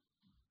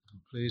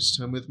Please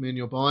turn with me in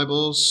your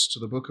Bibles to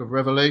the book of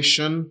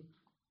Revelation.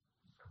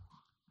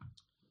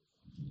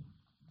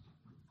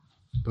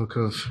 Book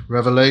of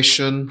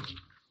Revelation,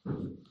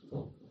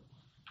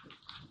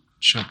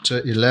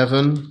 chapter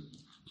 11.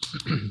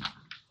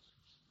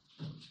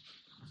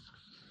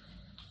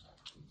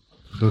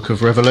 Book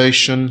of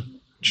Revelation,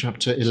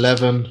 chapter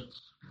 11.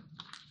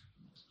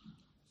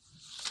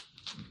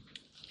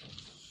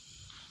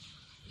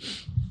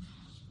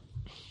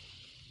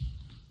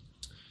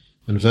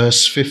 And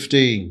verse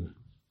 15.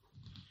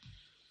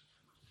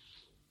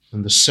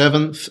 And the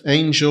seventh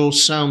angel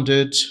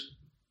sounded,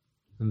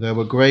 and there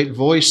were great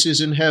voices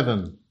in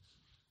heaven,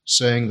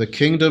 saying, The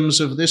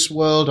kingdoms of this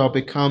world are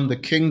become the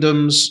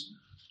kingdoms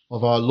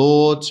of our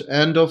Lord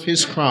and of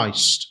his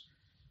Christ,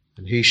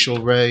 and he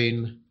shall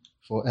reign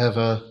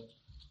forever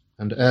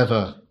and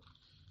ever.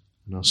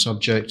 And our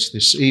subject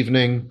this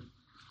evening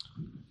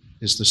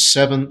is the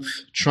seventh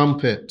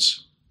trumpet.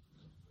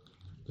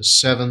 The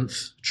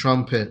seventh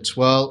trumpet.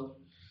 Well,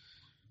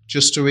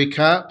 just to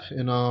recap,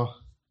 in our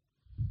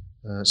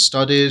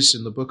studies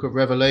in the book of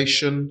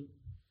Revelation,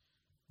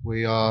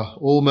 we are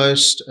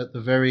almost at the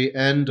very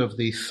end of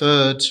the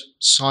third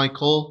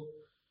cycle.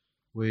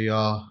 We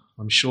are,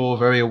 I'm sure,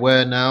 very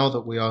aware now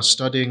that we are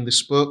studying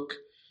this book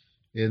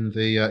in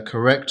the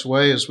correct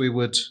way as we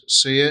would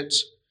see it.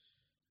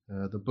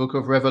 The book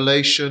of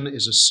Revelation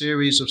is a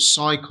series of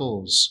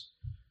cycles,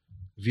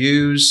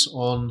 views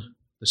on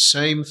the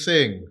same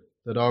thing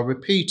that are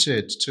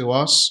repeated to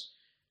us,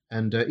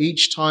 and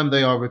each time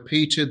they are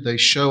repeated, they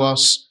show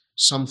us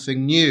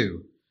something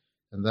new,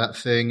 and that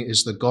thing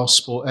is the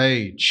gospel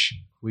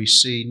age. We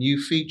see new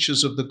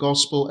features of the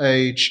gospel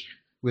age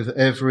with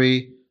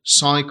every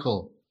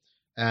cycle.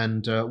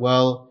 And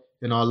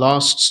in our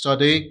last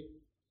study,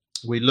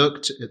 we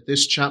looked at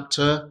this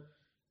chapter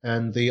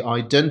and the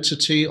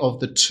identity of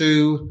the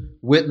two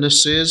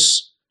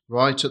witnesses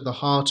right at the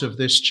heart of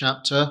this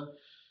chapter.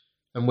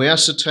 And we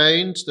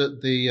ascertained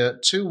that the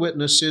two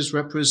witnesses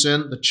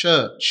represent the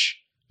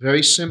church,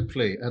 very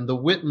simply, and the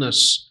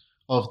witness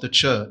of the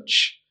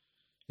church.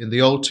 In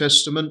the Old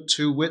Testament,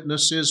 two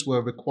witnesses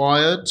were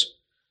required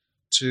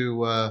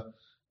to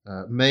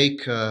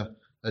make a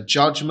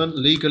judgment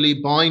legally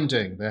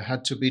binding. There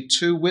had to be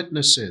two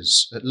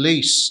witnesses, at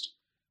least,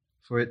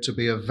 for it to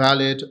be a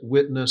valid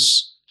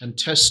witness and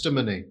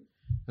testimony.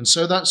 And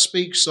so that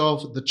speaks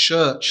of the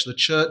church. The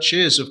church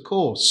is, of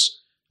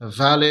course, a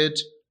valid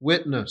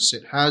witness.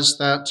 It has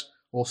that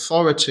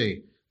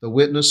authority. The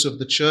witness of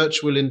the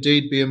church will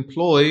indeed be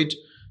employed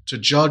to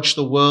judge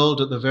the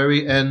world at the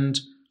very end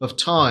of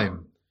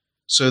time.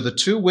 So the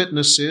two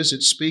witnesses,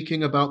 it's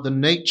speaking about the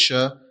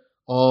nature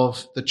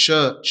of the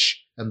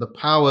church and the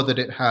power that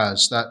it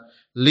has, that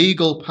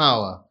legal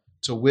power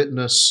to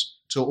witness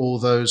to all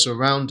those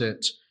around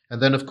it.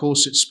 And then, of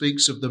course, it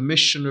speaks of the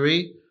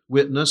missionary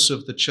witness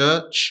of the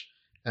church.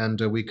 And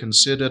we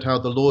considered how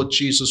the Lord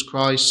Jesus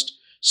Christ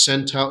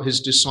sent out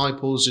his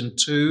disciples in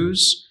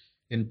twos,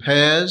 in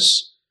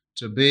pairs,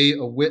 to be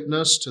a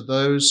witness to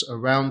those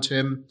around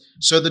him.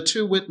 So the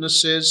two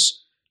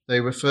witnesses, they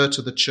refer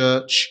to the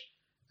church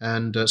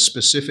and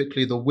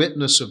specifically the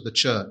witness of the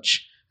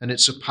church. And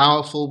it's a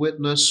powerful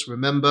witness.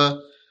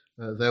 Remember,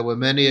 there were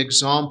many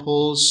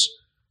examples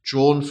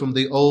drawn from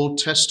the Old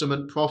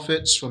Testament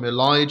prophets, from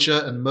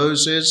Elijah and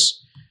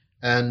Moses.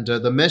 And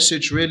the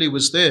message really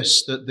was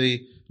this, that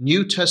the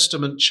New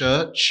Testament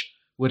church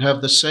would have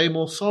the same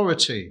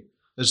authority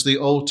as the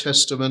Old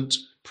Testament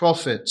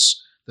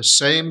prophets. The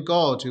same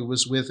God who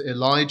was with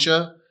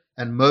Elijah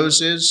and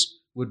Moses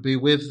would be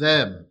with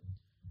them.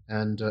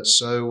 And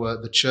so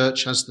the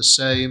church has the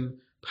same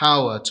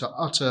power to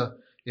utter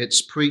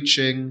its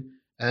preaching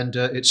and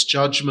its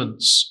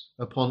judgments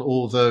upon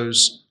all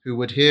those who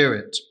would hear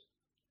it.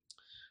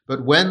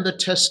 But when the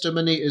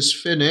testimony is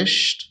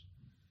finished,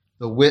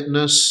 the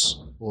witness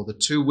or the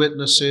two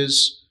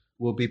witnesses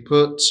will be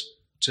put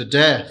to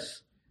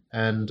death.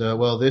 And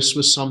this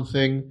was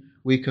something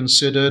we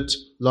considered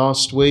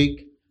last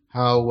week,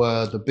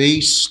 how the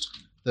beast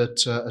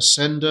that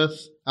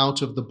ascendeth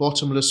out of the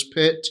bottomless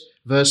pit,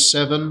 verse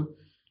 7,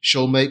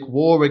 shall make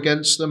war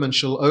against them and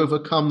shall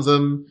overcome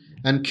them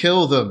and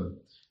kill them.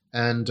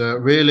 And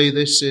really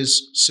this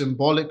is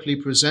symbolically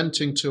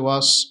presenting to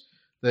us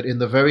that in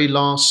the very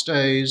last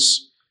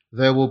days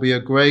there will be a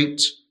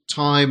great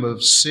time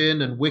of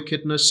sin and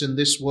wickedness in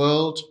this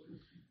world,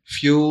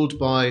 fueled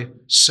by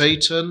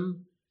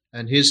Satan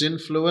and his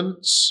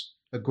influence,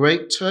 a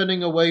great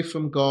turning away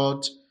from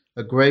God,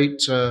 a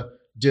great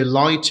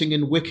delighting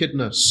in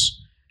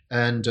wickedness.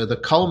 And the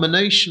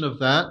culmination of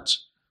that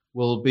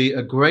will be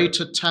a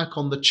great attack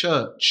on the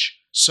church,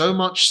 so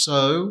much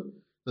so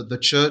that the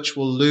church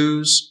will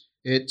lose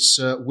its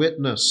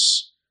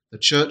witness. The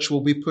church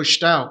will be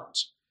pushed out.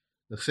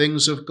 The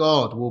things of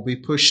God will be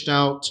pushed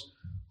out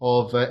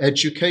of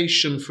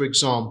education, for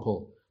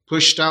example,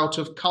 pushed out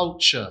of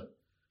culture.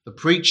 The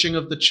preaching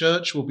of the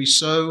church will be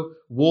so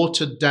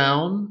watered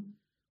down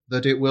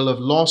that it will have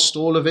lost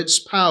all of its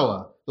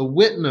power. The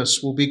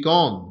witness will be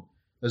gone,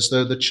 as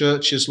though the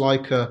church is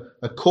like a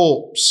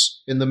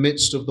corpse in the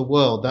midst of the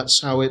world.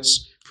 That's how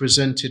it's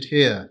presented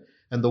here.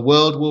 And the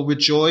world will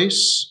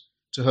rejoice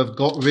to have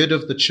got rid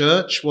of the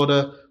church. What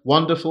a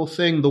wonderful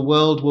thing the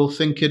world will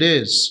think it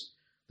is.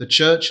 The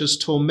church has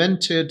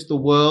tormented the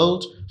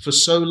world for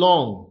so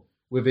long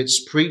with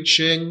its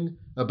preaching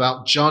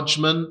about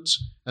judgment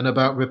and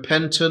about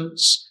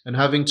repentance and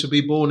having to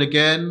be born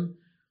again.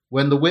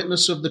 When the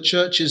witness of the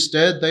church is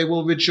dead, they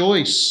will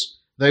rejoice.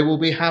 They will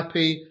be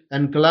happy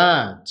and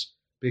glad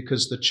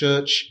because the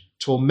church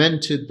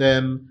tormented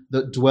them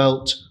that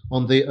dwelt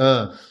on the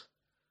earth.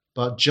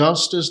 But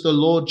just as the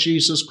Lord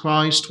Jesus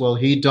Christ,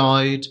 he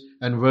died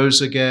and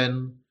rose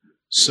again,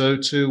 so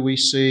too we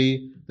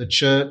see the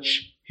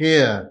church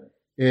here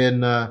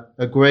in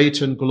a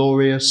great and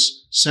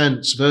glorious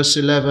sense. Verse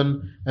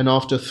 11, and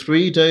after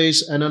 3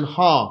 days and a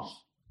half,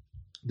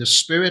 the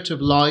Spirit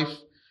of life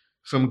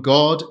from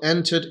God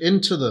entered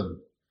into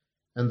them,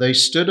 and they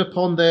stood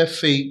upon their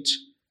feet,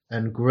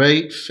 and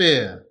great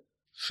fear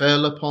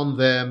fell upon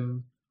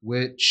them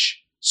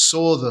which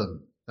saw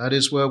them. That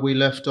is where we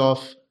left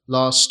off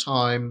last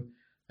time.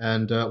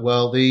 And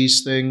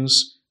these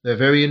things, they're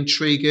very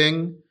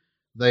intriguing.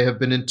 They have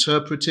been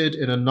interpreted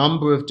in a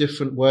number of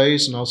different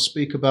ways, and I'll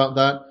speak about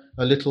that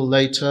a little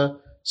later.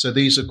 So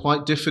these are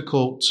quite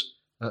difficult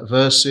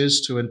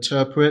verses to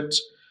interpret,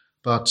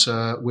 but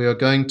we are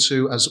going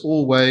to, as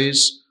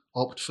always,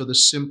 opt for the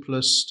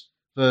simplest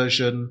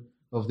version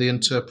of the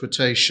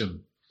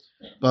interpretation.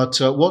 But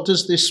what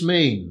does this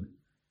mean?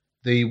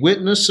 The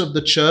witness of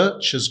the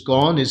church has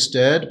gone, is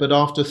dead, but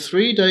after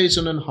 3 days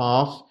and a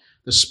half,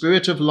 the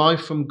Spirit of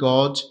life from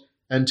God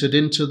entered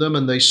into them,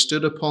 and they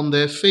stood upon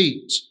their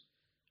feet.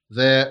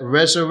 They're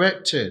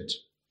resurrected.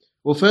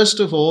 Well, first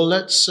of all,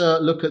 let's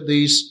look at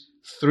these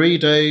 3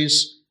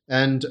 days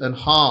and a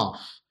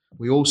half.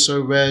 We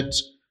also read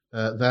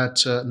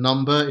that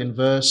number in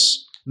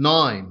verse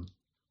 9,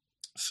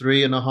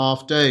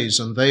 3.5 days.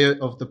 And they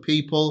of the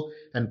people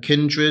and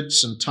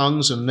kindreds and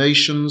tongues and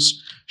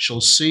nations shall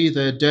see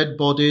their dead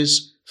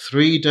bodies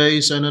 3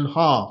 days and a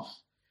half,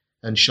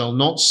 and shall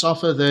not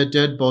suffer their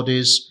dead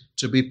bodies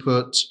to be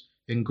put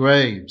in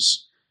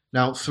graves.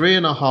 Now,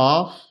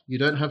 3.5, you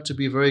don't have to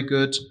be very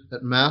good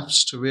at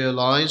maths to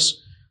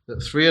realize that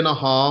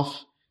 3.5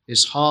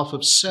 is half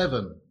of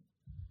 7.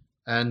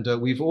 And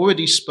we've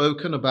already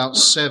spoken about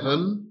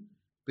 7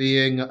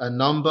 being a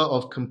number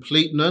of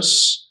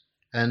completeness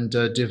and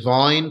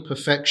divine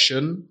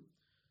perfection.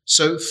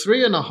 So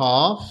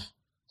 3.5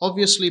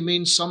 obviously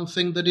means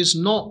something that is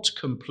not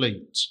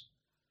complete,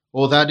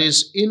 or that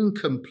is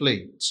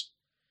incomplete.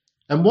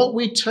 And what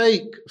we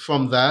take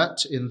from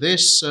that in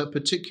this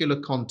particular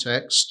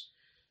context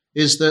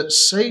is that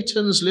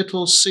Satan's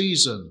little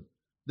season,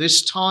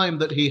 this time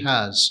that he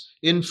has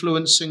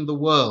influencing the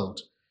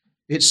world,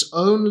 it's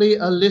only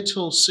a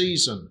little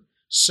season.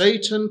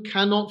 Satan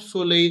cannot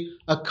fully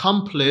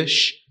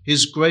accomplish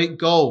his great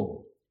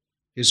goal.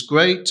 His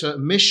great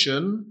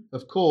mission,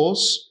 of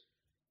course,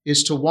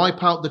 is to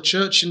wipe out the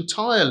church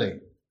entirely,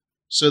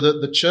 so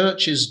that the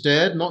church is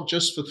dead, not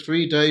just for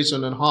 3 days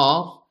and a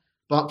half,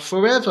 but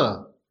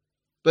forever.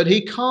 But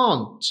he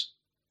can't.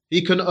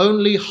 He can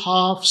only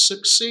half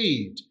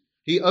succeed.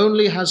 He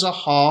only has a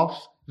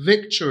half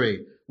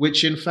victory,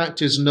 which in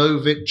fact is no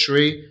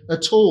victory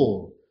at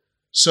all.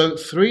 So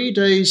 3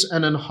 days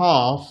and a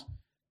half,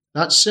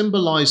 that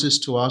symbolizes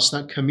to us,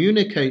 that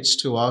communicates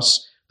to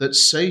us that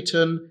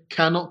Satan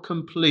cannot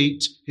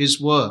complete his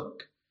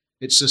work.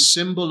 It's a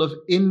symbol of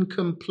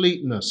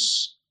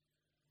incompleteness.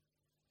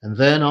 And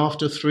then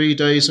after 3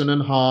 days and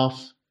a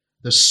half,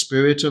 the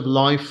Spirit of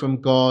life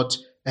from God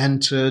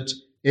entered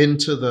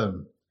into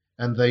them,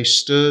 and they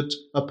stood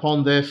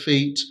upon their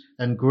feet,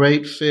 and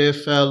great fear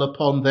fell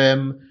upon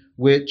them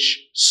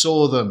which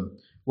saw them.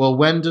 Well,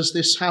 when does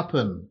this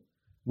happen?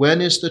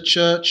 When is the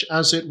church,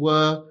 as it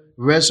were,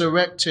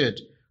 resurrected?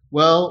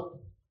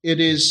 Well, it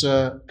is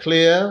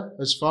clear,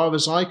 as far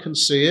as I can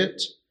see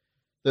it,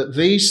 that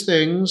these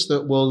things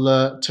that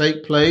will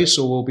take place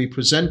or will be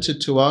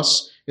presented to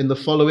us in the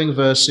following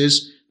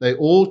verses, they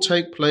all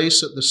take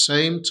place at the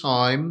same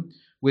time,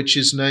 which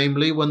is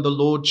namely when the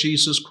Lord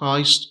Jesus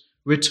Christ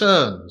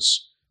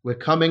returns. We're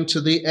coming to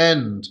the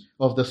end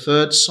of the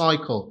third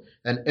cycle,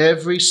 and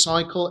every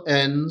cycle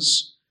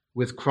ends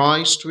with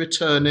Christ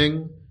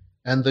returning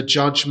and the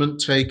judgment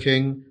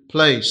taking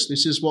place.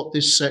 This is what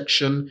this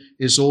section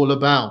is all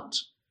about.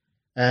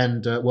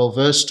 And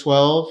verse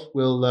 12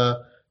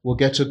 we'll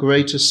get a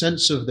greater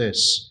sense of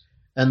this.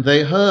 And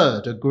they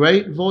heard a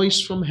great voice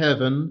from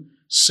heaven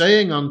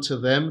saying unto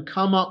them,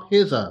 Come up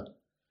hither.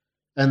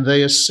 And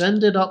they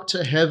ascended up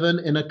to heaven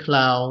in a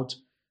cloud,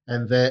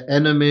 and their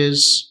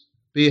enemies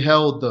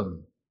beheld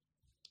them.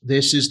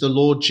 This is the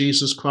Lord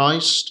Jesus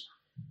Christ.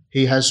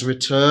 He has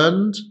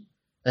returned,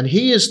 and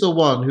he is the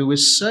one who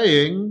is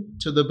saying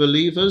to the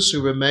believers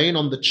who remain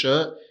on the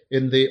church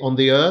on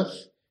the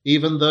earth,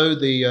 even though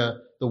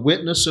the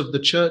witness of the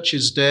church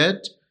is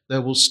dead,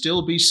 there will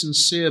still be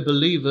sincere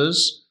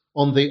believers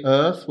on the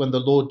earth when the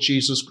Lord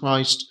Jesus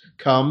Christ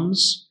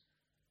comes.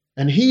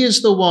 And he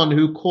is the one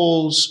who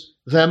calls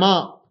them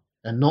up,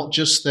 and not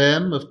just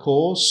them, of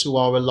course, who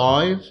are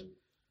alive,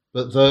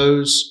 but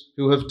those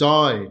who have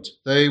died.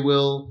 They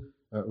will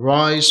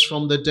rise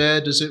from the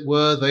dead, as it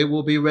were. They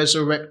will be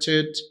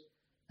resurrected.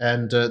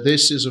 And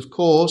this is, of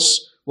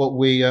course, what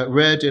we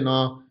read in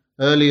our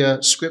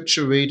earlier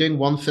scripture reading,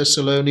 1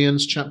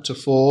 Thessalonians chapter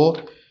 4.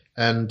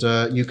 And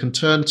you can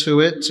turn to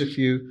it if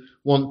you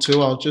want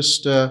to. I'll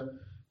just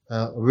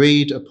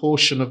read a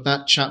portion of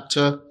that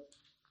chapter,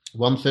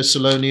 1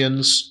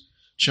 Thessalonians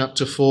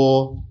chapter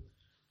 4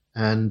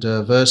 and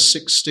verse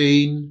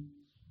 16.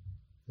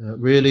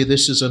 Really,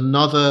 this is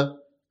another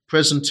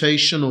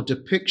presentation or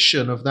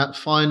depiction of that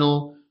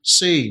final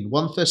scene.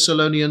 1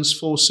 Thessalonians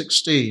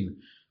 4:16.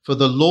 For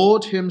the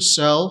Lord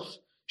himself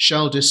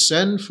shall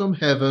descend from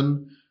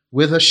heaven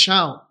with a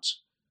shout,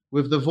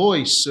 with the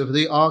voice of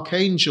the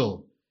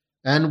archangel,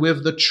 and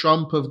with the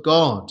trump of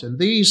God. And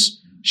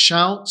these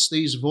shouts,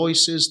 these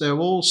voices, they're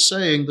all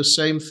saying the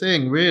same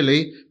thing,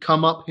 really.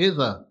 Come up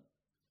hither.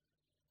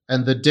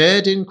 And the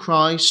dead in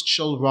Christ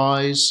shall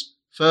rise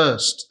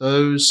first,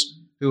 those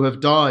who have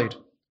died.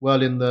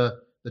 Well, in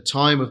the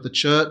time of the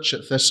church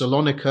at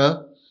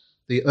Thessalonica,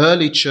 the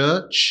early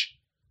church,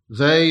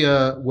 they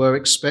were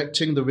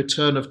expecting the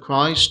return of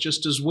Christ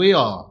just as we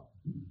are.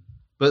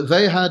 But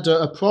they had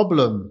a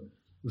problem.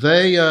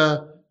 They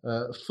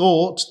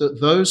thought that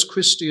those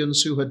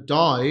Christians who had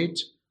died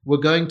were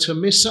going to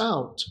miss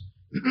out,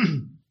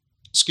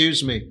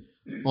 excuse me,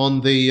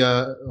 on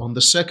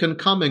the second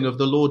coming of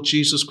the Lord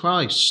Jesus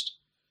Christ.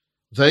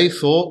 They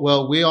thought,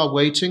 well, we are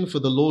waiting for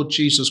the Lord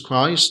Jesus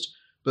Christ,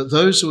 but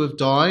those who have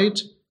died,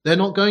 they're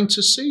not going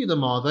to see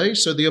them, are they?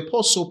 So the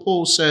Apostle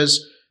Paul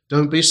says,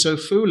 don't be so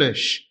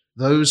foolish.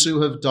 Those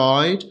who have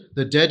died,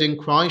 the dead in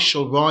Christ,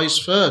 shall rise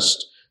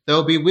first.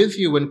 They'll be with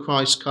you when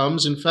Christ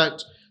comes. In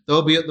fact,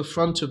 they'll be at the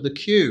front of the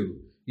queue.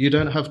 You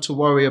don't have to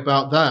worry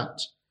about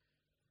that.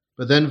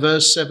 But then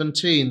verse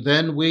 17,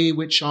 then we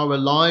which are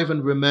alive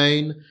and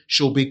remain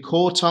shall be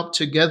caught up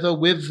together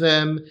with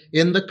them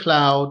in the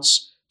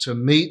clouds to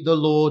meet the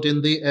Lord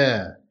in the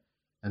air.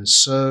 And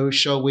so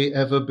shall we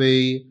ever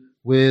be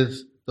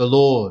with the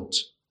Lord.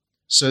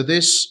 So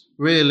this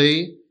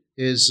really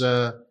is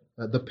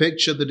the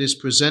picture that is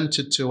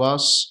presented to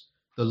us.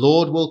 The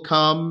Lord will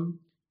come.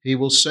 He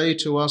will say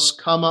to us,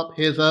 come up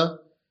hither,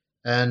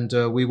 and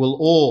we will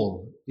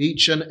all,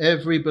 each and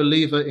every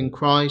believer in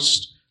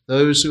Christ,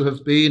 those who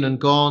have been and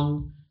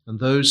gone, and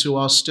those who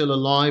are still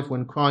alive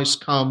when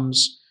Christ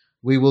comes,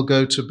 we will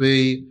go to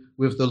be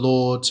with the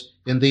Lord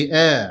in the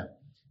air.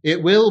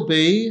 It will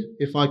be,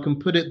 if I can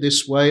put it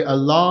this way, a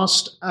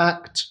last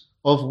act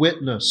of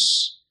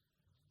witness,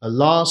 a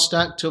last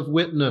act of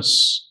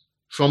witness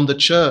from the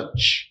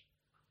church.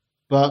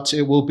 But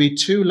it will be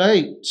too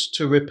late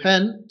to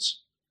repent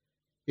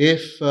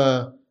if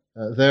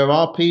there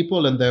are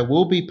people, and there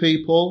will be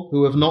people,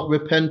 who have not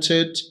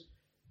repented.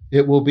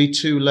 It will be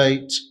too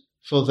late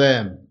for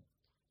them.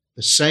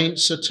 The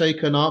saints are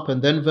taken up,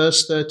 and then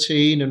verse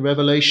 13 in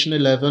Revelation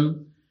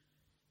 11,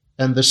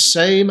 and the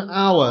same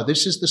hour,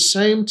 this is the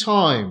same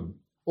time,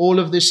 all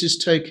of this is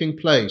taking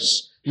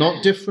place,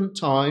 not different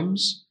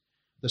times.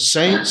 The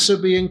saints are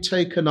being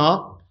taken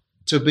up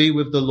to be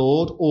with the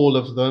Lord, all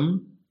of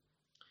them.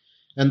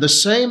 And the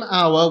same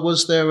hour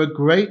was there a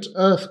great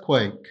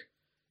earthquake,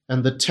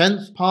 and the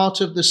 10th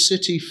part of the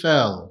city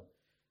fell,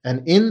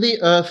 and in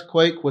the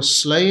earthquake were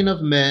slain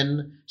of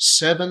men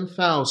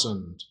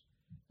 7,000,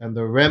 and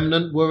the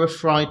remnant were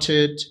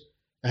affrighted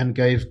and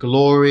gave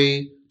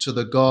glory to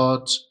the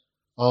God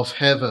of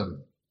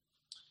heaven.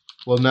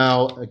 Well,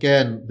 now,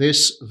 again,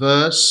 this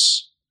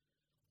verse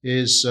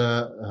has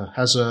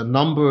a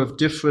number of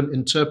different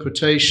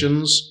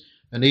interpretations,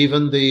 and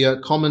even the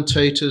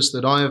commentators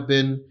that I have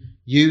been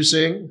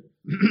using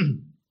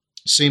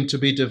seem to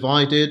be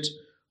divided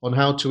on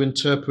how to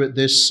interpret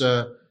this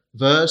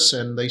verse,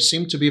 and they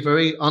seem to be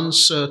very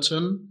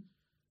uncertain.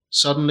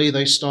 Suddenly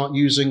they start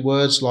using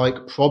words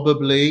like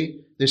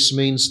probably this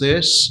means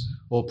this,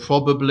 or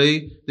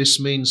probably this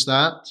means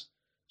that.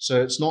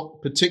 So it's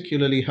not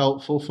particularly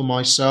helpful for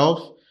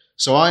myself.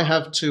 So I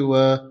have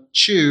to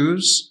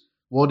choose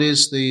what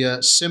is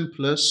the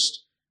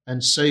simplest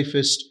and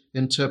safest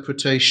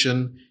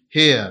interpretation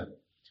here.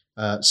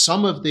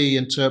 Some of the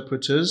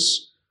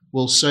interpreters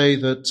will say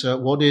that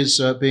what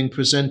is being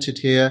presented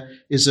here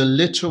is a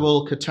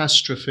literal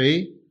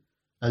catastrophe,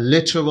 a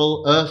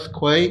literal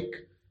earthquake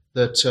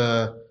that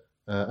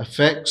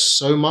affects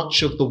so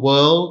much of the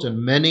world, and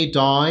many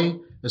die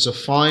as a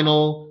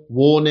final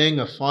warning,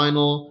 a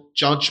final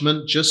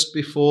judgment just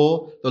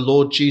before the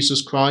Lord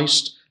Jesus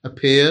Christ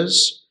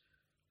appears.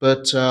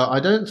 But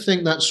I don't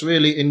think that's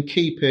really in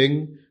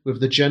keeping with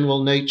the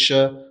general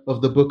nature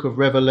of the book of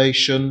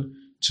Revelation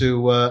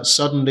to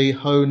suddenly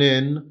hone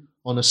in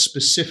on a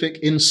specific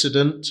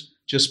incident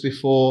just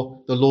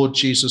before the Lord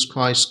Jesus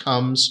Christ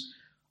comes.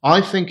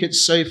 I think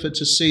it's safer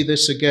to see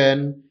this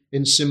again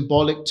in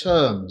symbolic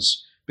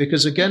terms,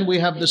 because again we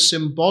have the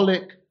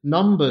symbolic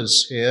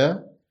numbers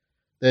here.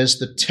 There's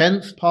the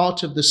 10th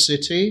part of the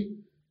city,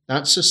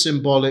 that's a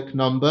symbolic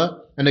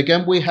number, and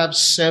again we have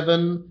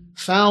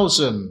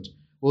 7,000.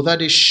 Well,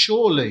 that is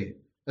surely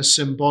a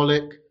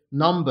symbolic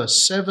number,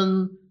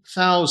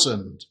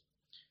 7,000.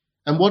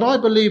 And what I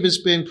believe is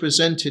being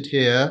presented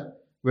here,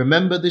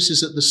 remember this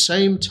is at the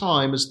same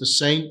time as the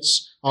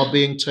saints are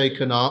being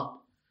taken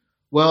up.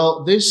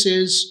 Well, this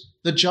is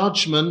the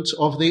judgment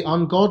of the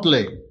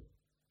ungodly.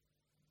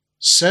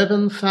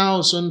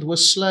 7,000 were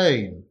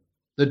slain.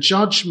 The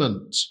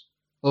judgment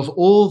of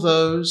all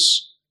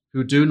those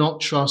who do not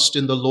trust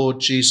in the Lord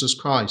Jesus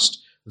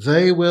Christ.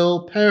 They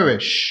will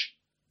perish.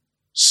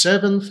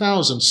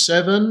 7,000.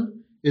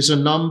 7 is a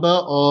number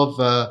of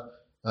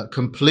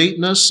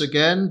completeness,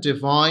 again,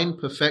 divine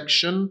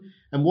perfection.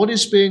 And what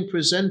is being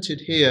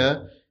presented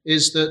here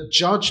is that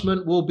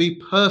judgment will be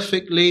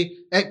perfectly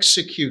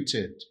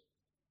executed.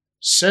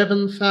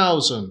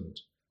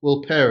 7,000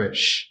 will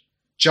perish.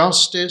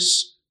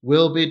 Justice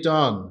will be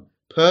done.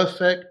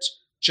 Perfect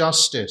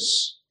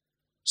justice.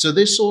 So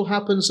this all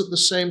happens at the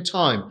same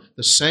time.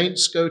 The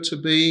saints go to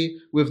be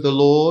with the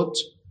Lord,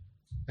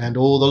 and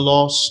all the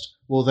lost,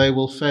 well, they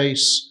will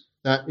face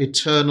that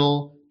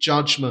eternal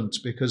judgment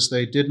because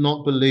they did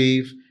not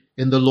believe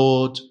in the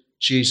Lord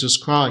Jesus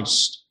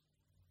Christ.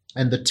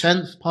 And the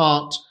 10th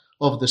part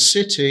of the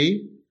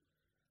city,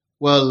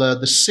 well,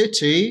 the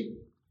city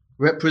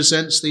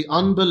represents the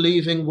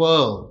unbelieving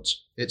world.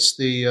 It's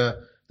the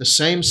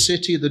same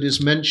city that is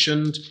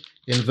mentioned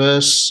in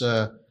verse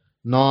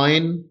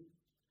 9,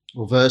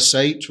 or verse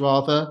 8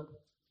 rather.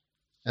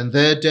 And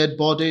their dead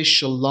bodies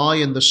shall lie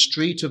in the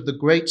street of the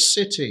great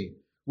city,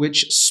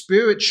 which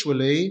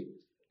spiritually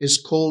is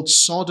called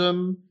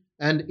Sodom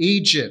and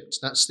Egypt.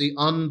 That's the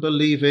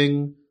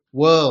unbelieving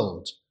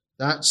world.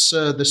 That's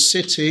the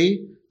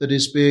city that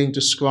is being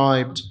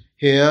described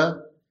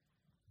here.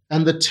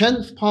 And the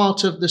 10th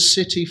part of the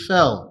city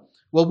fell.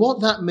 Well,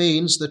 what that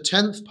means, the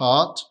 10th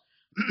part,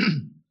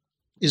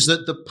 is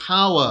that the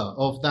power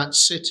of that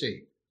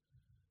city,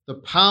 the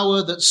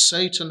power that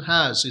Satan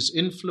has, his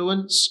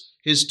influence,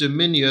 his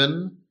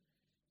dominion,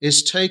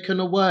 is taken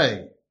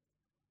away.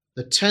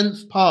 The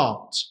 10th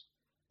part,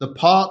 the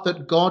part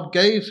that God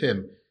gave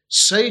him.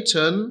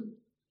 Satan,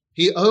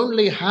 he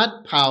only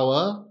had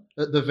power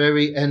at the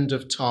very end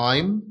of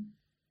time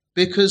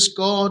because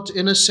God,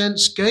 in a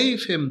sense,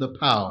 gave him the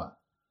power.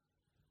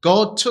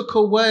 God took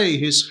away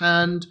his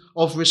hand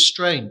of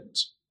restraint.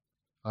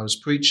 I was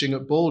preaching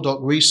at Baldock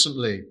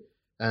recently,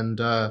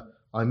 and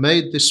I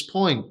made this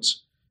point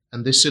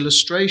and this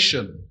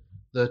illustration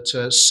that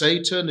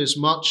Satan is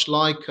much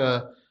like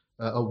a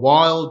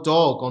wild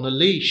dog on a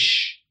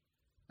leash.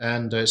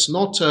 And it's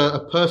not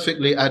a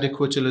perfectly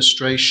adequate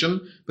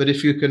illustration, but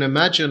if you can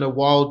imagine a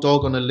wild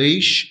dog on a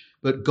leash,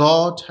 but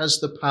God has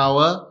the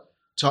power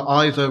to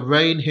either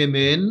rein him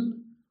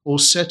in or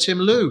set him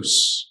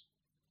loose.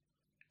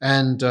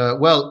 And,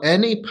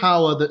 any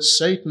power that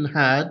Satan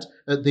had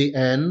at the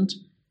end,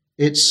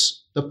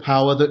 it's the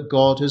power that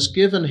God has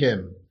given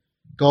him.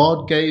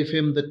 God gave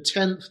him the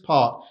 10th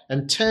part.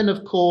 And 10,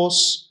 of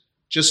course,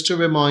 just to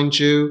remind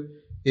you,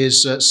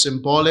 is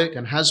symbolic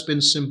and has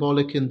been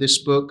symbolic in this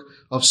book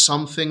of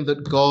something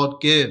that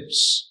God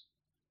gives,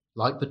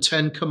 like the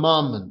 10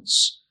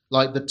 commandments,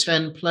 like the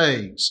 10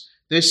 plagues.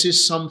 This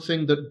is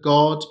something that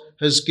God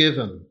has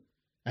given.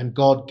 And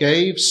God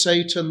gave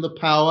Satan the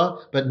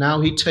power, but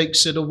now he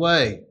takes it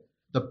away.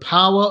 The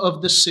power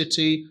of the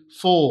city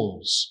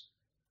falls.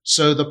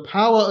 So the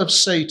power of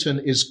Satan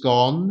is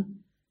gone,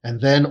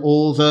 and then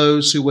all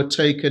those who were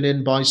taken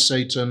in by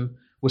Satan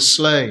were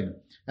slain.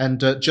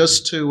 And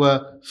just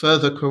to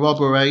further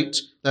corroborate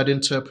that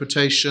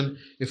interpretation,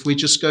 if we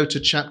just go to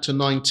chapter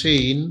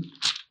 19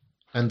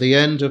 and the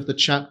end of the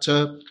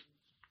chapter,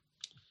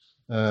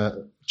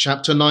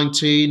 chapter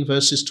 19,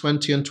 verses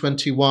 20 and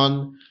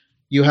 21,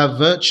 you have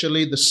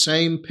virtually the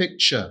same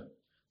picture.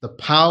 The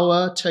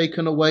power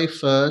taken away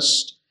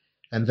first,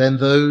 and then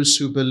those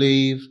who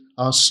believe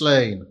are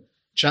slain.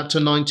 Chapter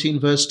 19,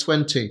 verse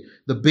 20,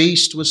 the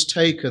beast was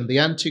taken, the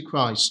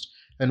Antichrist,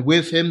 and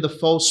with him the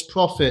false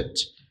prophet,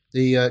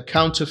 the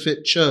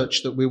counterfeit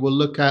church that we will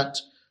look at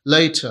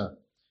later.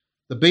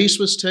 The beast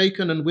was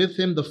taken, and with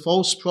him the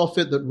false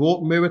prophet that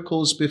wrought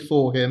miracles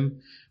before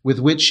him, with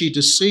which he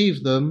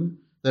deceived them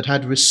that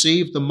had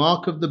received the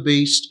mark of the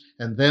beast,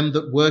 and them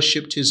that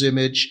worshipped his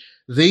image.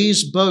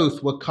 These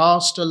both were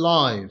cast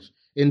alive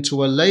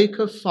into a lake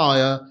of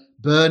fire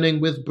burning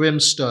with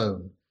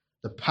brimstone.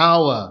 The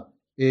power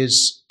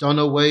is done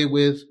away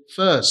with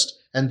first.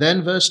 And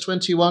then verse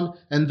 21,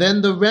 and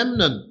then the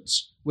remnant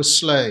was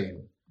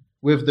slain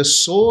with the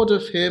sword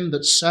of him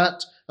that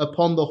sat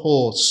upon the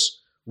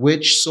horse,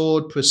 which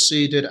sword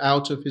proceeded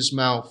out of his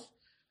mouth,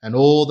 and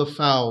all the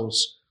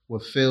fowls were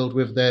filled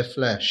with their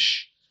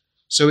flesh.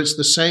 So it's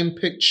the same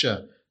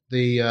picture.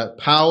 The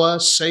power,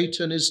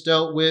 Satan is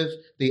dealt with,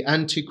 the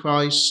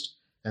Antichrist,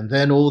 and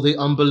then all the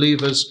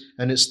unbelievers.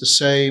 And it's the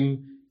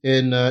same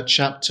in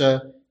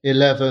chapter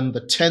 11,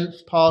 the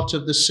 10th part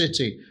of the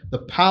city. The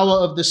power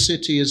of the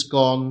city is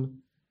gone,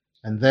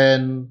 and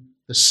then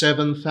the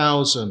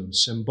 7,000,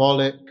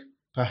 symbolic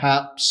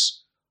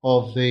perhaps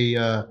of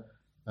the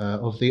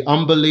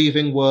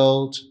unbelieving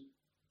world,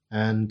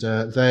 and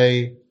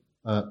they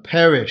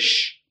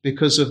perish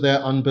because of their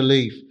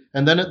unbelief.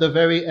 And then at the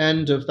very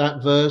end of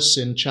that verse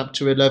in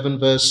chapter 11,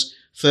 verse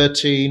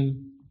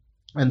 13,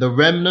 and the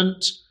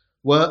remnant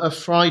were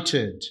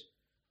affrighted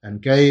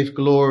and gave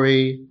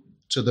glory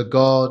to the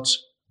God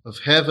of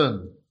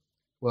heaven.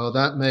 Well,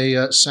 that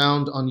may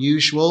sound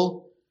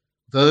unusual.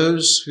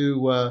 Those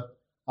who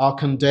are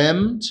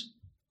condemned,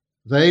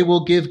 they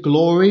will give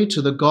glory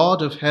to the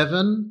God of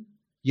heaven.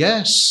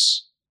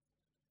 Yes,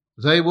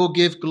 they will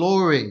give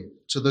glory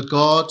to the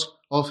God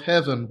of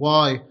heaven.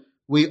 Why?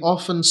 We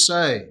often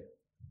say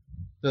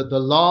that the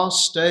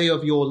last day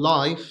of your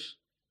life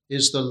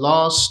is the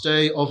last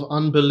day of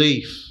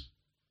unbelief.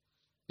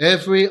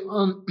 Every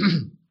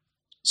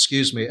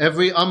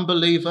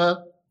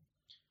unbeliever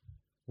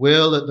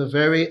will, at the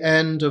very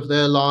end of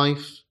their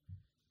life,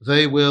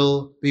 they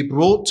will be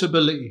brought to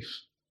believe.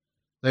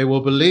 They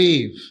will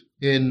believe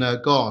in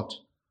God.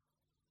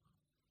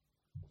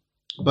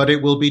 But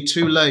it will be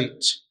too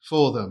late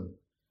for them.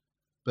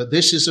 But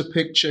this is a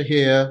picture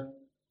here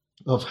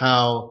of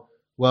how,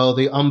 well,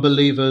 the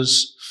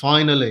unbelievers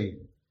finally,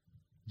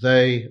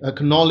 they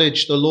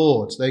acknowledge the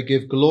Lord. They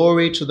give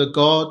glory to the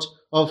God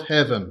of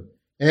heaven.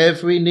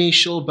 Every knee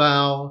shall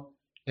bow,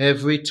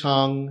 every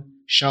tongue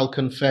shall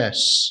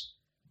confess.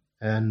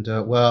 And,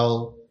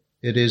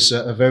 it is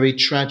a very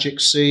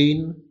tragic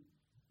scene,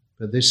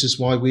 but this is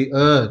why we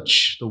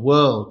urge the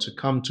world to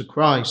come to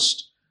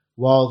Christ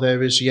while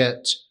there is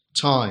yet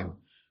time.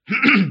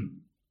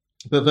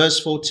 But verse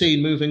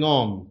 14, moving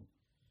on.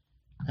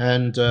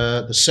 And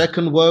the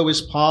second woe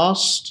is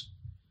past,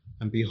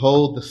 and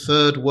behold, the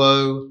third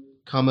woe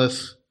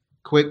cometh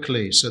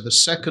quickly. So the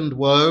second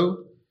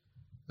woe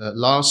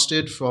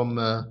lasted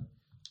from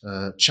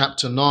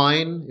chapter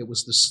 9. It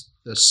was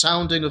the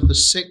sounding of the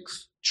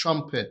sixth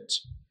trumpet,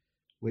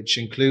 which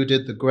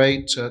included the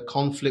great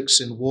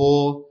conflicts in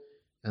war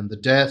and the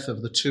death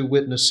of the two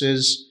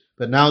witnesses.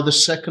 But now the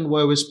second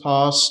woe is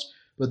past,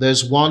 but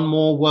there's one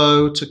more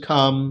woe to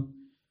come,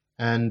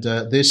 and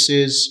this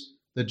is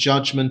the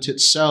judgment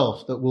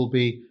itself that will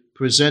be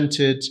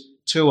presented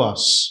to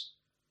us.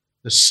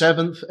 The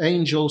seventh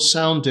angel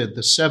sounded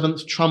the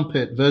seventh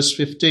trumpet, verse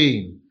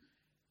 15,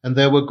 and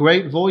there were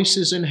great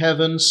voices in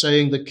heaven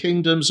saying, the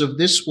kingdoms of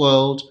this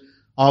world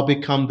are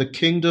become the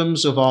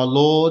kingdoms of our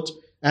Lord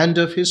and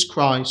of his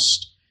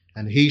Christ,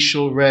 and he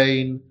shall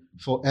reign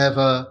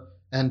forever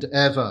and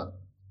ever.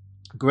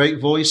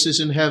 Great voices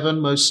in heaven,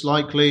 most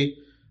likely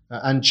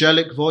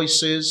angelic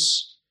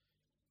voices.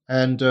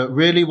 And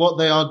really what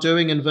they are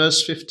doing in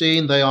verse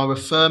 15, they are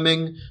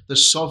affirming the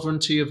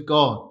sovereignty of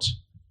God.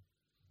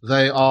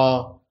 They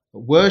are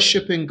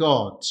worshipping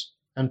God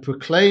and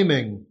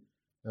proclaiming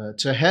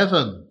to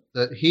heaven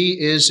that he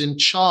is in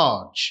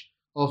charge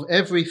of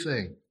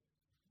everything.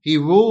 He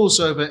rules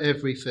over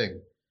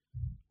everything.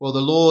 Well,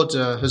 the Lord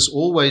has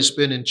always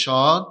been in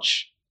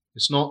charge.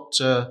 It's not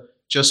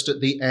just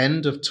at the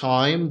end of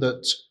time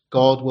that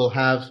God will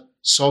have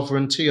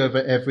sovereignty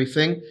over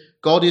everything.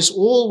 God is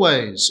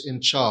always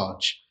in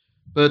charge.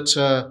 But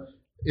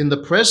in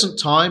the present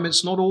time,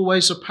 it's not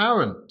always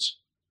apparent.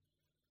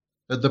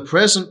 At the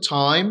present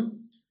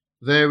time,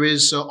 there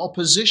is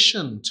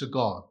opposition to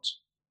God.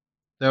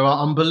 There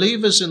are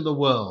unbelievers in the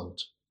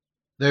world.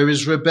 There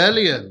is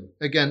rebellion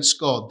against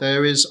God.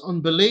 There is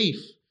unbelief.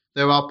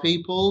 There are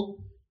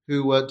people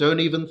who don't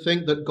even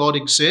think that God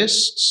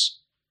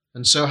exists.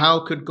 And so how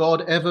could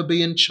God ever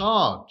be in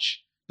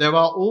charge? There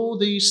are all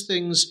these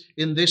things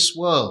in this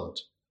world.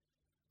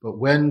 But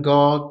when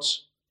God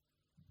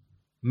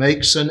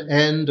makes an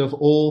end of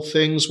all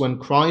things, when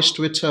Christ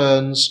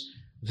returns,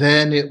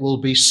 then it will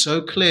be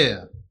so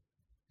clear.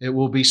 It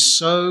will be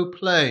so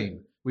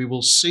plain. We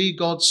will see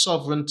God's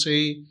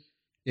sovereignty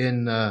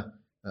in a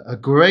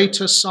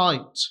greater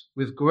sight,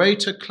 with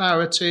greater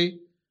clarity,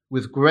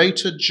 with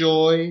greater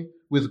joy,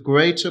 with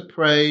greater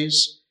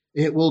praise.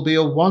 It will be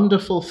a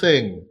wonderful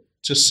thing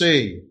to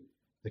see.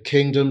 The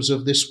kingdoms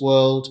of this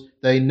world,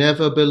 they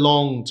never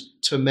belonged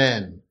to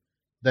men.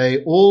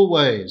 They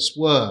always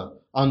were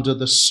under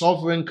the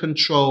sovereign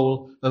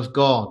control of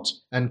God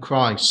and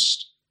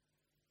Christ.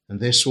 And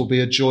this will be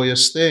a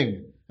joyous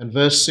thing. And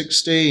verse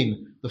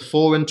 16, the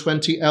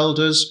 24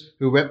 elders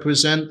who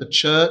represent the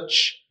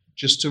church,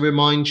 just to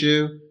remind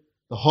you,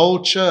 the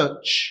whole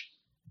church,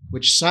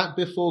 which sat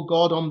before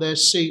God on their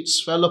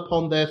seats, fell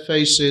upon their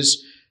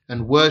faces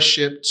and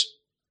worshipped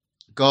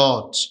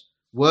God,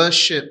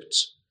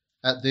 worshipped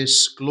at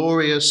this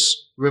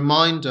glorious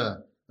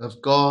reminder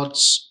of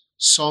God's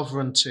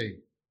sovereignty.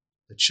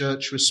 The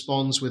church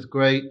responds with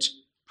great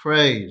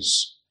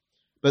praise.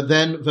 But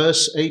then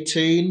verse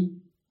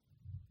 18,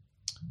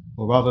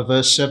 or rather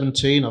verse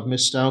 17, I've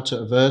missed out at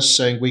a verse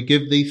saying, we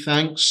give thee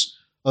thanks,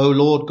 O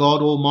Lord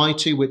God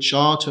Almighty, which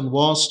art and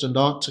wast and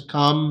art to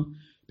come,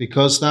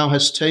 because thou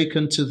hast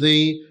taken to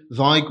thee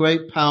thy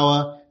great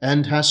power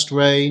and hast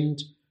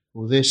reigned.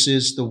 Well, this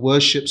is the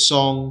worship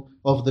song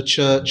of the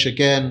church,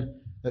 again,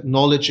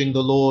 acknowledging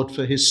the Lord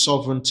for his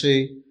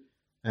sovereignty.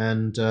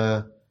 And,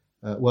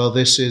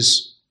 this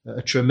is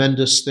a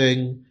tremendous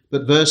thing.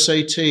 But verse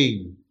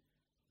 18,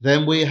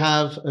 then we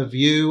have a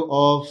view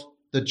of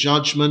the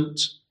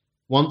judgment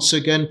once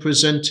again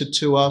presented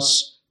to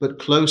us, but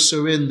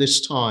closer in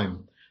this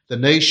time. The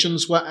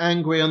nations were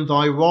angry, and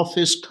thy wrath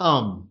is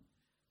come,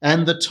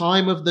 and the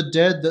time of the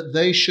dead, that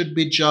they should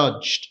be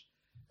judged,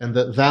 and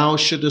that thou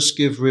shouldest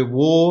give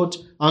reward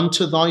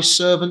unto thy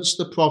servants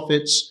the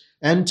prophets,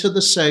 and to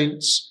the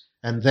saints,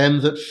 and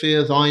them that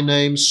fear thy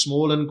name,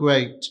 small and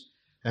great,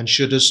 and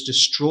shouldest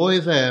destroy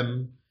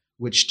them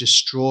which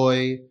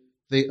destroy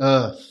the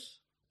earth.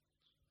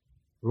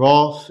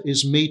 Wrath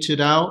is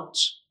meted out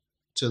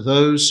to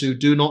those who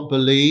do not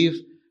believe,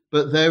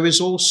 but there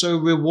is also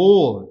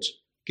reward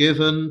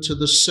given to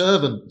the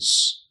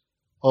servants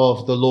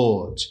of the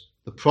Lord,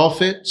 the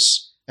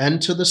prophets,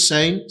 and to the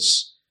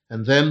saints,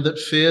 and them that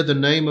fear the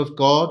name of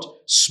God,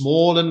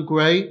 small and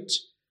great.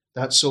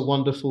 That's a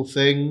wonderful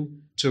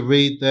thing to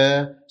read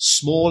there,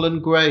 small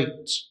and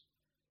great.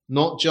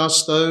 Not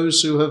just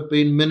those who have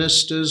been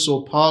ministers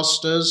or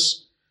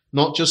pastors,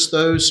 not just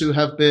those who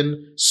have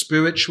been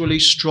spiritually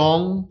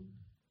strong,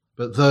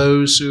 but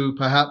those who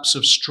perhaps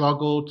have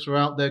struggled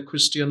throughout their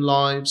Christian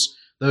lives,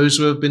 those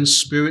who have been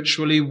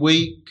spiritually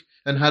weak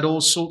and had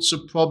all sorts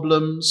of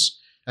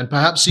problems, and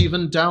perhaps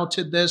even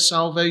doubted their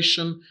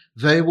salvation.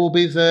 They will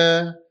be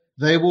there.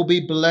 They will be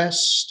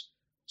blessed,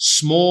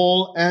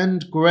 small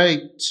and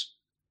great.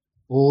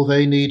 All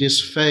they need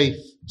is faith,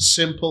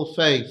 simple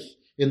faith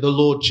in the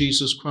Lord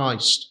Jesus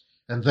Christ,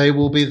 and they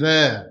will be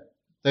there.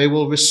 They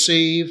will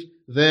receive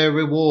their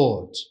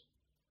reward.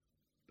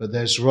 But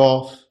there's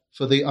wrath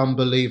for the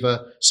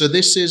unbeliever. So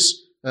this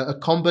is a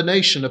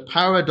combination, a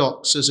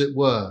paradox, as it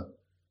were.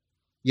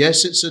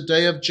 Yes, it's a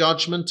day of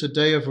judgment, a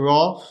day of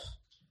wrath,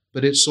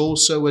 but it's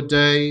also a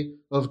day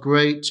of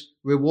great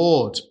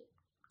reward.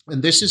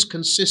 And this is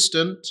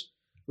consistent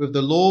with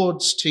the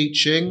Lord's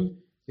teaching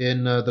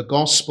in the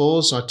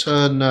Gospels. I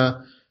turn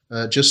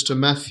just to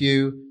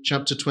Matthew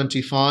chapter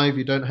 25.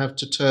 You don't have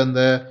to turn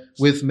there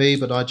with me,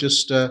 but I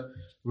just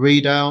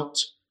read out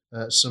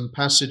some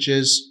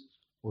passages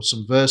or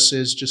some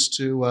verses just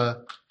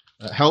to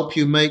help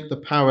you make the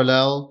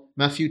parallel.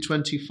 Matthew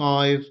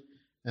 25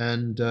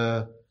 and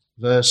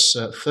verse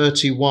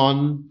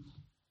 31.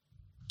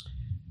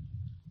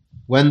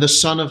 When the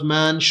Son of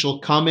Man shall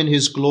come in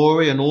his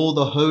glory, and all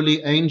the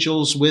holy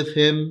angels with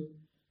him,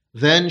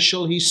 then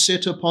shall he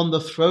sit upon the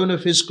throne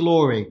of his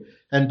glory,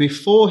 and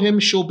before him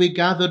shall be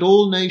gathered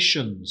all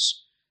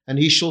nations, and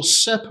he shall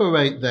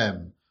separate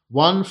them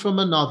one from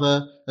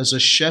another, as a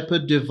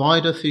shepherd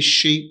divideth his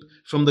sheep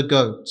from the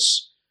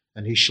goats.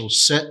 And he shall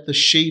set the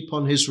sheep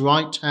on his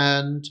right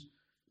hand,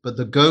 but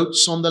the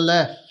goats on the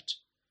left.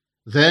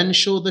 Then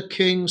shall the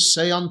King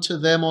say unto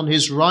them on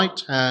his right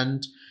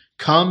hand,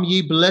 Come,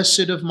 ye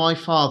blessed of my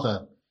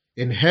Father,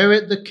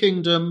 inherit the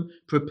kingdom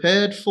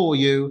prepared for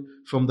you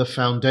from the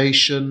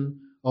foundation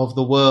of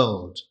the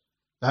world.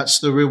 That's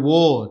the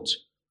reward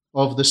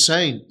of the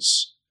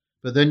saints.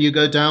 But then you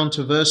go down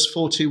to verse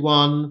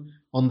 41,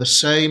 on the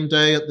same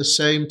day at the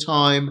same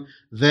time,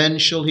 then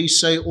shall he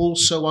say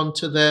also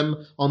unto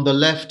them on the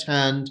left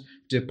hand,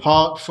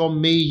 Depart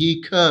from me,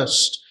 ye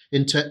cursed,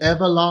 into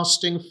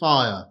everlasting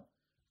fire,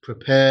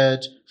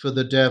 prepared for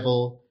the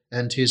devil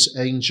and his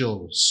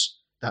angels.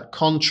 That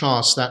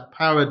contrast, that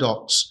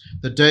paradox,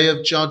 the day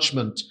of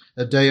judgment,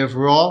 a day of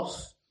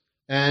wrath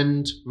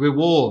and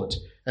reward.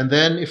 And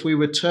then if we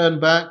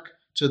return back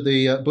to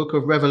the book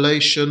of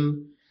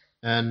Revelation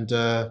and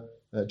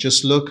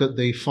just look at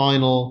the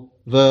final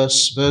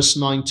verse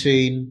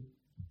 19,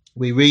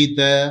 we read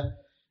there,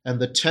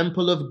 And the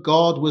temple of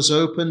God was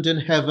opened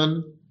in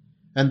heaven,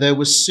 and there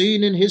was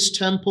seen in his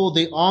temple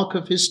the ark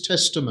of his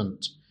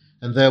testament,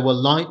 and there were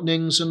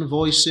lightnings and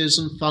voices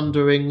and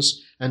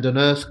thunderings and an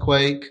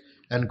earthquake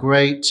and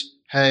great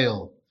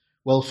hail.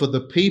 Well, for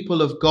the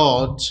people of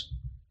God,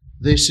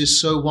 this is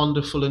so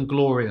wonderful and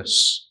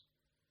glorious.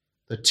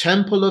 The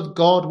temple of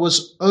God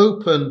was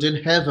opened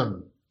in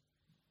heaven,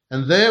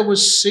 and there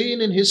was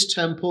seen in his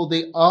temple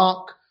the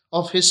ark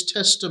of his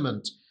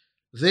testament.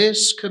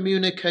 This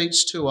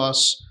communicates to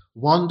us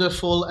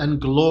wonderful and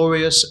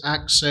glorious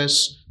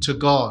access to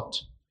God,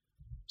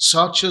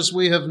 such as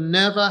we have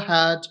never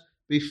had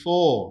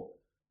before.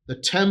 The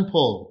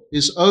temple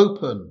is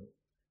open.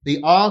 The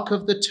ark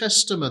of the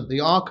testament, the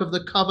ark of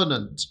the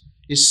covenant,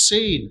 is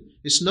seen.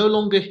 It's no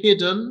longer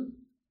hidden.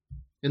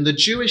 In the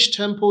Jewish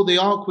temple, the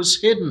ark was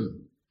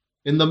hidden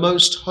in the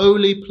most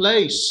holy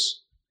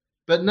place.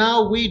 But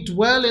now we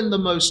dwell in the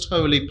most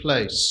holy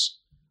place.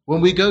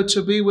 When we go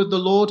to be with the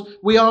Lord,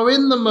 we are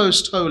in the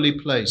most holy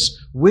place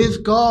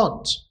with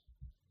God.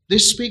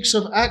 This speaks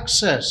of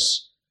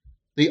access.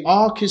 The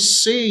ark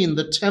is seen,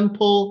 the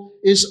temple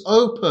is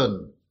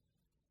open.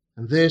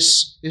 And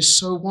this is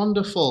so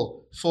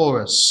wonderful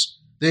for us.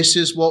 This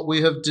is what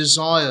we have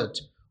desired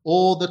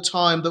all the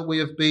time that we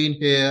have been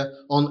here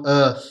on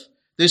earth.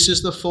 This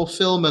is the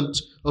fulfillment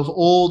of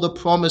all the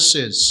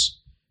promises,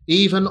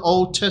 even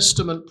Old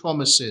Testament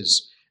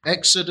promises.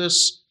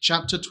 Exodus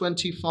chapter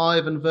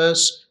 25 and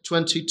verse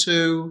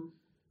 22,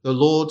 the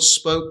Lord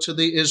spoke to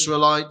the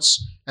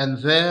Israelites, And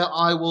there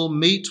I will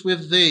meet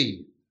with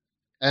thee,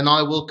 and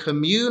I will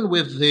commune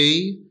with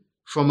thee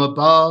from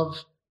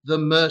above the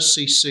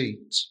mercy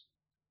seat.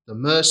 The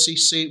mercy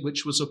seat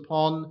which was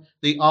upon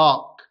the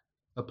ark.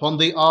 upon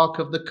the Ark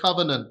of the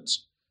Covenant,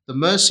 the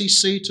mercy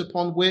seat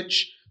upon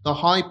which the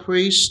high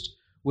priest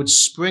would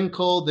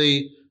sprinkle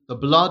the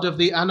blood of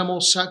the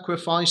animal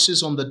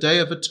sacrifices on the Day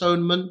of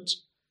Atonement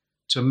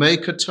to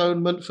make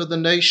atonement for the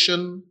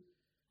nation.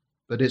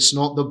 But it's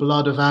not the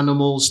blood of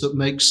animals that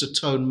makes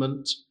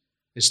atonement.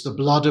 It's the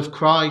blood of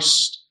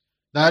Christ.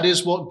 That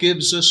is what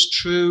gives us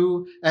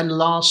true and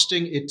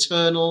lasting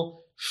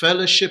eternal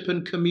fellowship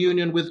and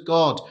communion with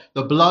God,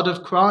 the blood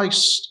of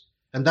Christ.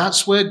 And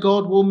that's where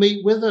God will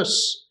meet with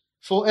us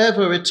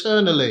forever,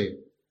 eternally.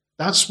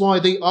 That's why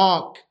the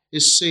ark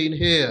is seen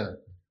here.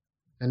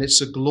 And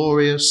it's a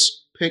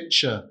glorious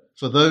picture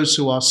for those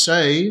who are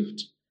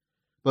saved.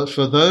 But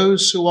for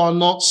those who are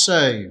not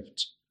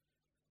saved,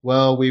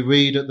 well, we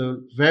read at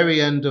the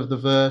very end of the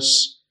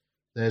verse,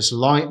 there's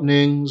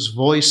lightnings,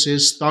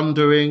 voices,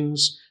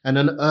 thunderings, and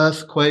an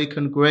earthquake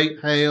and great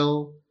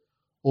hail,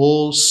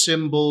 all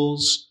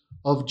symbols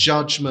of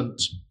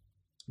judgment.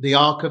 The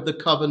Ark of the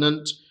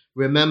Covenant,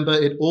 remember,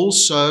 it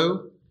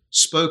also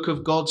spoke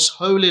of God's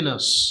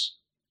holiness,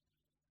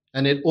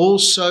 and it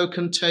also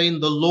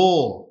contained the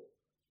law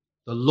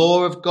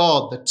of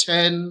God, the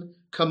 10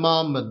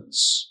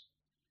 Commandments.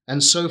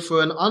 And so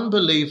for an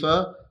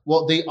unbeliever,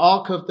 what the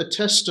Ark of the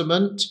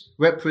Testament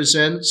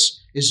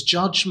represents is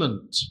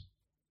judgment.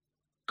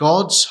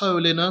 God's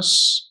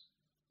holiness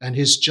and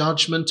his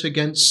judgment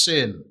against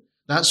sin.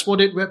 That's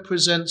what it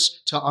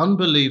represents to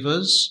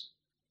unbelievers.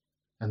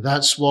 And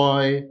that's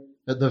why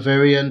at the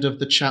very end of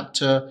the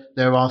chapter,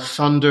 there are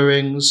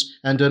thunderings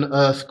and an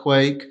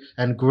earthquake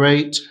and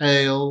great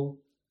hail.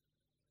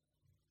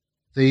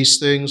 These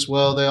things,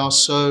 well, they are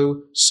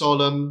so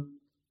solemn.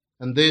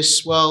 And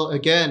this, well,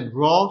 again,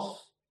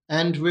 wrath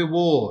and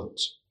reward.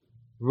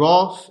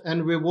 Wrath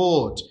and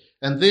reward.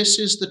 And this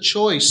is the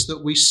choice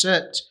that we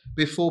set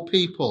before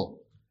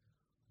people.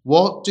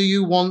 What do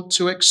you want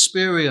to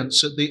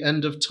experience at the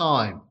end of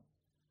time?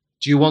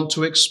 Do you want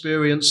to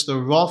experience the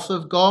wrath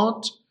of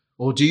God,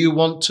 or do you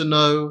want to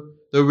know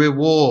the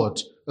reward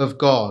of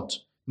God?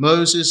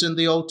 Moses in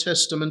the Old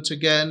Testament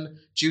again,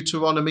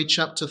 Deuteronomy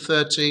chapter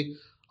 30,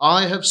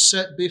 I have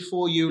set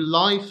before you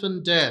life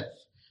and death,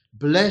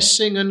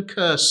 blessing and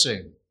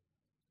cursing.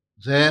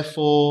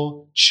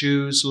 Therefore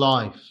choose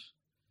life.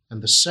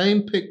 And the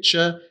same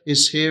picture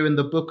is here in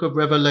the book of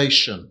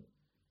Revelation.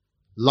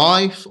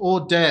 Life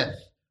or death,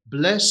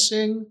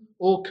 blessing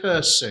or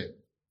cursing.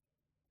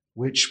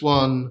 Which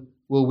one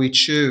will we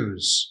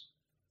choose?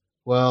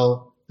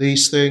 Well,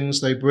 these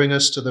things, they bring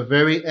us to the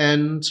very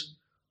end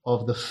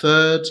of the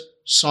third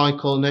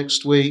cycle.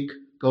 Next week,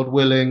 God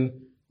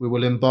willing, we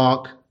will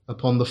embark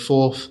upon the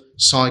fourth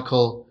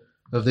cycle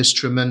of this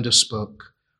tremendous book.